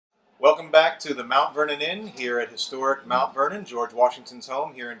Welcome back to the Mount Vernon Inn here at historic Mount Vernon, George Washington's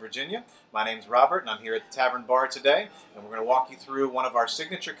home here in Virginia. My name's Robert and I'm here at the Tavern Bar today, and we're going to walk you through one of our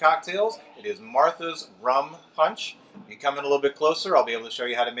signature cocktails. It is Martha's Rum Punch. If you come in a little bit closer, I'll be able to show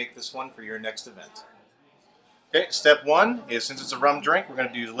you how to make this one for your next event. Okay, step one is, since it's a rum drink, we're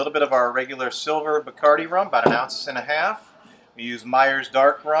going to use a little bit of our regular silver Bacardi rum, about 1.5 ounces. We use Myers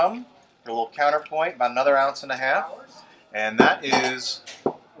Dark Rum for a little counterpoint, about another 1.5 ounces. And that is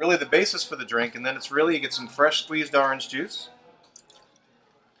really the basis for the drink, and then it's really, you get some fresh squeezed orange juice.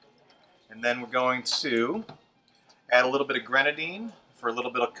 And then we're going to add a little bit of grenadine for a little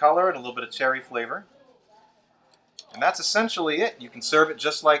bit of color and a little bit of cherry flavor. And that's essentially it. You can serve it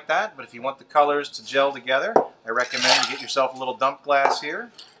just like that, but if you want the colors to gel together, I recommend you get yourself a little dump glass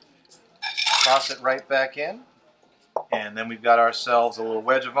here, toss it right back in, and then we've got ourselves a little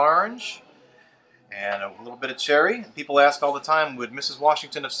wedge of orange and a little bit of cherry. People ask all the time, would Mrs.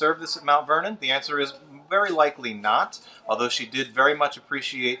 Washington have served this at Mount Vernon? The answer is very likely not, although she did very much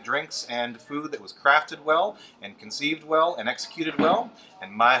appreciate drinks and food that was crafted well and conceived well and executed well.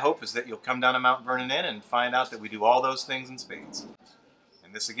 And my hope is that you'll come down to Mount Vernon Inn and find out that we do all those things in spades.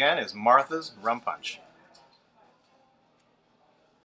 And this again is Martha's Rum Punch.